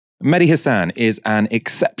Mehdi Hasan is an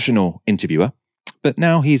exceptional interviewer, but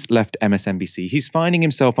now he's left MSNBC. He's finding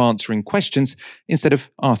himself answering questions instead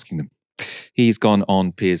of asking them. He's gone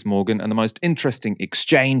on Piers Morgan, and the most interesting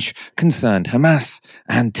exchange concerned Hamas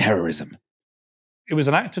and terrorism. It was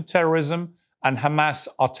an act of terrorism, and Hamas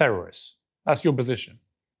are terrorists. That's your position.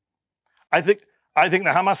 I think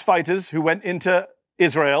the Hamas fighters who went into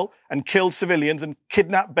Israel and killed civilians and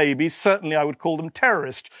kidnapped babies, certainly I would call them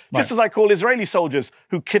terrorists, just as I call Israeli soldiers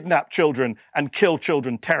who kidnap children and kill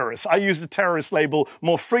children terrorists. I use the terrorist label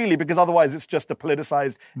more freely because otherwise it's just a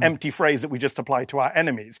politicized, empty phrase that we just apply to our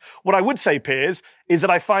enemies. What I would say, Piers, is that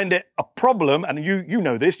I find it a problem, and you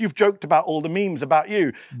know this, you've joked about all the memes about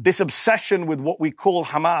you, this obsession with what we call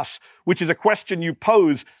Hamas, which is a question you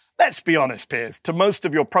pose. Let's be honest, Piers, to most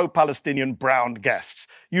of your pro-Palestinian brown guests.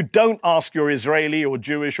 You don't ask your Israeli or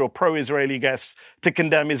Jewish or pro-Israeli guests to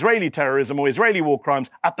condemn Israeli terrorism or Israeli war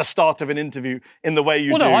crimes at the start of an interview in the way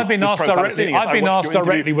you do. Well, no, I've been asked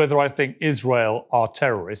directly whether I think Israel are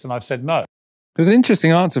terrorists, and I've said no. There's an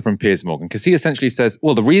interesting answer from Piers Morgan, because he essentially says,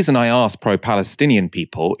 well, the reason I ask pro-Palestinian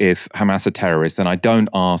people if Hamas are terrorists and I don't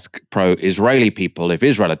ask pro-Israeli people if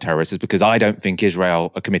Israel are terrorists is because I don't think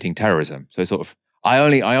Israel are committing terrorism. So sort of, I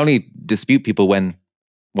only dispute people when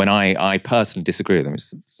I personally disagree with them.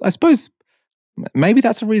 I suppose maybe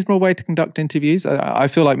that's a reasonable way to conduct interviews. I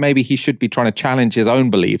feel like maybe he should be trying to challenge his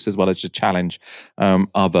own beliefs as well as just challenge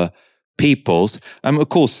other people's. Of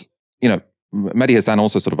course, you know, Mehdi Hasan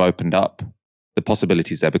also sort of opened up the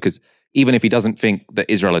possibilities there, because even if he doesn't think that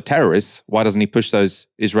Israel are terrorists, why doesn't he push those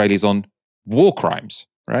Israelis on war crimes?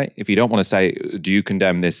 Right? If you don't want to say, do you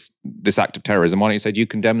condemn this act of terrorism, why don't you say, do you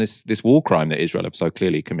condemn this war crime that Israel have so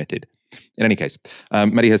clearly committed? In any case,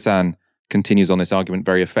 Mehdi Hasan continues on this argument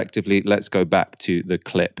very effectively. Let's go back to the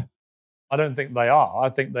clip. I don't think they are. I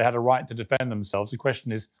think they had a right to defend themselves. The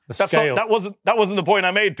question is the scale. That wasn't the point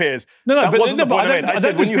I made, Piers. That wasn't the point I made. I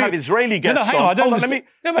said when you have Israeli guests on. Let me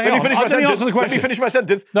finish my sentence. Let me finish my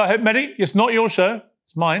sentence. No, Mehdi, it's not your show.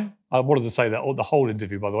 It's mine. I wanted to say that, or the whole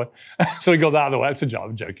interview, by the way. So we got that out of the way. That's a joke.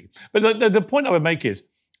 I'm joking. But the point I would make is,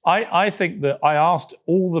 I think that I asked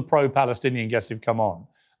all the pro-Palestinian guests who've come on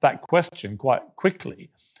that question quite quickly,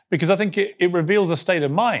 because I think it reveals a state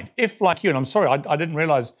of mind. If, like you, and I'm sorry, I didn't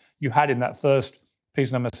realise you had in that first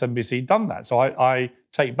piece on MSNBC done that. So I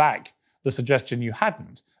take back the suggestion you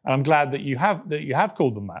hadn't. And I'm glad that you have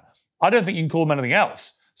called them that. I don't think you can call them anything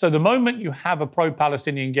else. So the moment you have a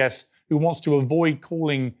pro-Palestinian guest who wants to avoid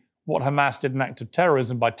calling what Hamas did an act of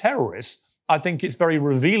terrorism by terrorists, I think it's very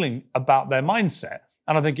revealing about their mindset.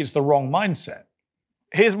 And I think it's the wrong mindset.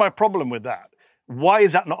 Here's my problem with that. Why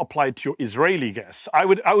is that not applied to your Israeli guests? I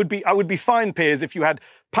would be fine, Piers, if you had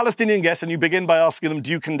Palestinian guests and you begin by asking them,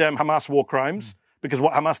 do you condemn Hamas war crimes? Because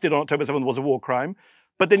what Hamas did on October 7th was a war crime.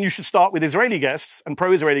 But then you should start with Israeli guests and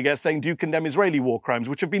pro-Israeli guests saying, do you condemn Israeli war crimes,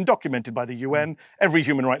 which have been documented by the UN, every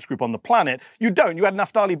human rights group on the planet? You don't. You had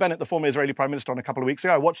Naftali Bennett, the former Israeli Prime Minister, on a couple of weeks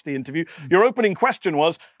ago. I watched the interview. Your opening question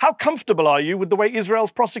was, how comfortable are you with the way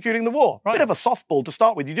Israel's prosecuting the war? Right. Bit of a softball to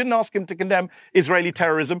start with. You didn't ask him to condemn Israeli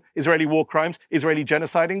terrorism, Israeli war crimes, Israeli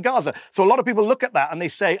genocide in Gaza. So a lot of people look at that and they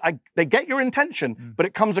say, they get your intention, but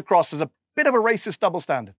it comes across as a bit of a racist double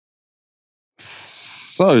standard.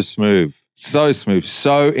 So smooth. So smooth,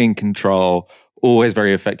 so in control, always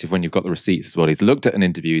very effective when you've got the receipts as well. He's looked at an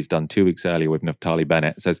interview he's done 2 weeks earlier with Naftali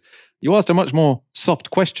Bennett. It says, you asked a much more soft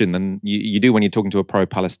question than you do when you're talking to a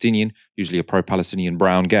pro-Palestinian, usually a pro-Palestinian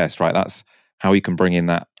brown guest, right? That's how you can bring in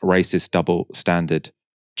that racist double standard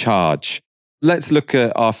charge. Let's look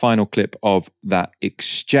at our final clip of that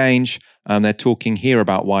exchange. They're talking here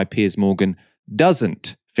about why Piers Morgan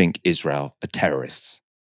doesn't think Israel are terrorists.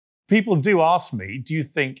 People do ask me, do you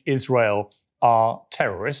think Israel are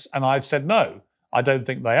terrorists? And I've said no, I don't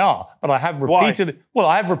think they are. But I have repeated... Why? Well,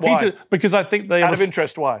 I have repeated... Why? Because I think they... Out of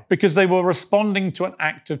interest, why? Because they were responding to an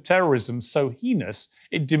act of terrorism so heinous,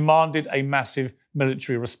 it demanded a massive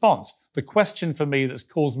military response. The question for me that's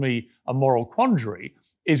caused me a moral quandary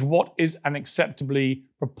is what is an acceptably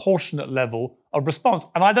proportionate level of response?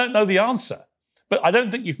 And I don't know the answer. But I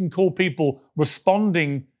don't think you can call people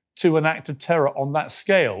responding to an act of terror on that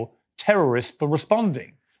scale terrorists for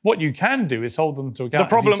responding. What you can do is hold them to account.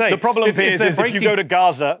 The problem, Piers, is if you go to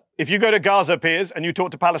Gaza, Piers, and you talk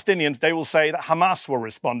to Palestinians, they will say that Hamas were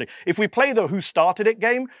responding. If we play the who started it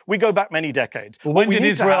game, we go back many decades. Well, when did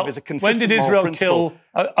Israel kill?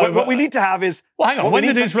 What we need to have is... Well, hang on. When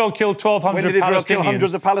did Israel kill 1,200 Palestinians? When did Israel kill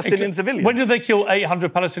hundreds of Palestinian civilians? When did they kill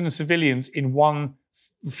 800 Palestinian civilians in one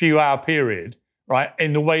few-hour period right,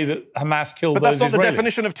 in the way that Hamas killed But those that's not Israelis. the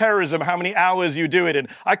definition of terrorism, how many hours you do it in.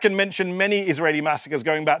 I can mention many Israeli massacres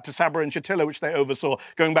going back to Sabra and Shatila, which they oversaw,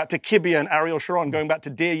 going back to Kibbutz and Ariel Sharon, going back to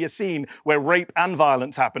Deir Yassin, where rape and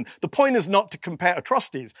violence happened. The point is not to compare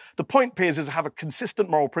atrocities. The point, Piers, is to have a consistent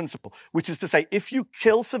moral principle, which is to say, if you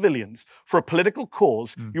kill civilians for a political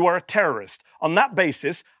cause, you are a terrorist. On that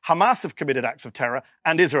basis, Hamas have committed acts of terror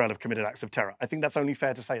and Israel have committed acts of terror. I think that's only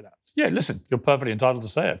fair to say that. Yeah, listen, you're perfectly entitled to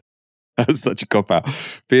say it. That was such a cop-out.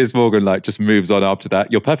 Piers Morgan just moves on after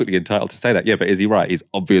that. You're perfectly entitled to say that. Yeah, but is he right? He's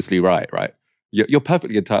obviously right? You're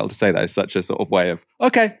perfectly entitled to say that. It's such a sort of way of,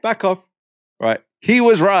 okay, back off. Right? He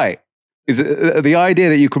was right. Is the idea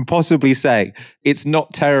that you can possibly say it's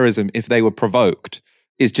not terrorism if they were provoked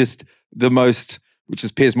is just the most, which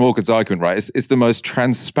is Piers Morgan's argument, right? It's the most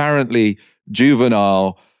transparently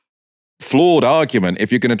juvenile, flawed argument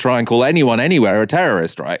if you're going to try and call anyone anywhere a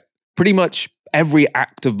terrorist, right? Pretty much every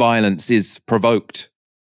act of violence is provoked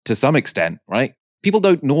to some extent, right? People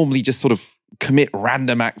don't normally just sort of commit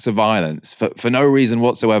random acts of violence for no reason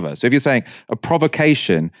whatsoever. So if you're saying a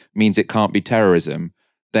provocation means it can't be terrorism,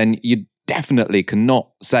 then you definitely cannot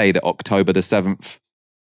say that October the 7th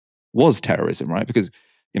was terrorism, right? Because,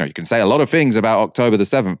 you can say a lot of things about October the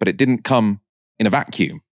 7th, but it didn't come in a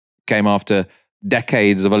vacuum. It came after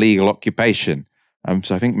decades of illegal occupation.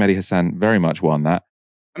 So I think Mehdi Hasan very much won that.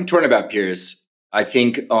 I'm torn about Piers. I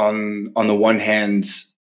think on the one hand,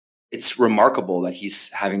 it's remarkable that he's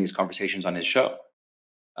having these conversations on his show.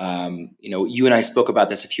 You and I spoke about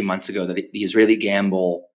this a few months ago, that the Israeli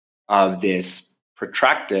gamble of this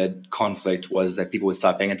protracted conflict was that people would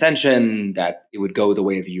stop paying attention, that it would go the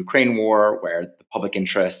way of the Ukraine war, where the public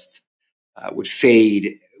interest would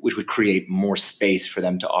fade, which would create more space for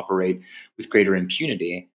them to operate with greater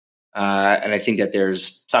impunity. And I think that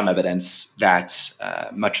there's some evidence that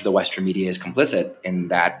much of the Western media is complicit in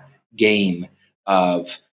that game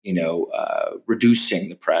of, reducing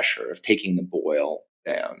the pressure, of taking the boil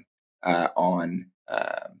down on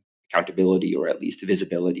accountability, or at least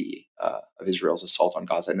visibility of Israel's assault on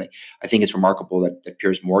Gaza. And I think it's remarkable that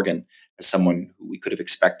Piers Morgan, as someone who we could have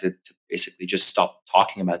expected to basically just stop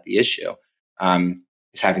talking about the issue,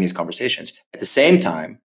 is having these conversations. At the same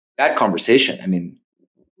time, that conversation,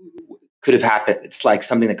 could have happened. It's like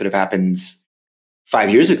something that could have happened 5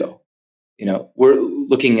 years ago. We're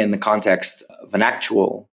looking in the context of an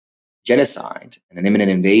actual genocide and an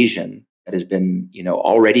imminent invasion that has been,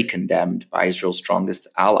 already condemned by Israel's strongest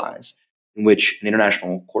allies, in which an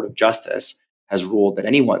international court of justice has ruled that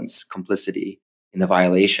anyone's complicity in the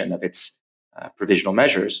violation of its provisional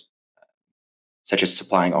measures, such as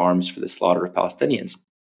supplying arms for the slaughter of Palestinians,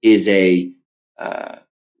 is a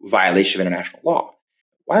violation of international law.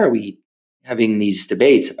 Why are we having these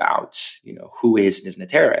debates about, who is and isn't a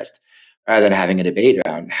terrorist, rather than having a debate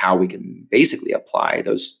around how we can basically apply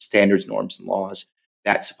those standards, norms, and laws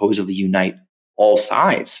that supposedly unite all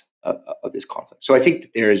sides of this conflict? So I think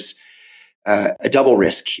that there's a double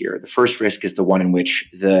risk here. The first risk is the one in which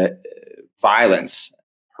the violence,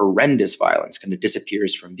 horrendous violence, kind of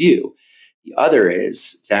disappears from view. The other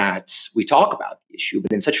is that we talk about the issue,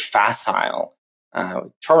 but in such facile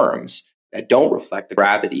terms that don't reflect the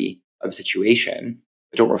gravity of the situation,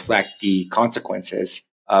 that don't reflect the consequences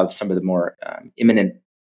of some of the more imminent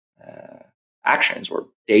actions or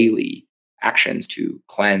daily actions to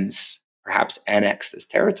cleanse, perhaps annex this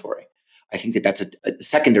territory. I think that that's a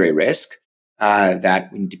secondary risk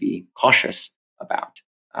that we need to be cautious about.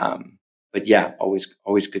 But yeah,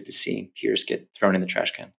 always good to see Piers get thrown in the trash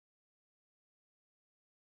can.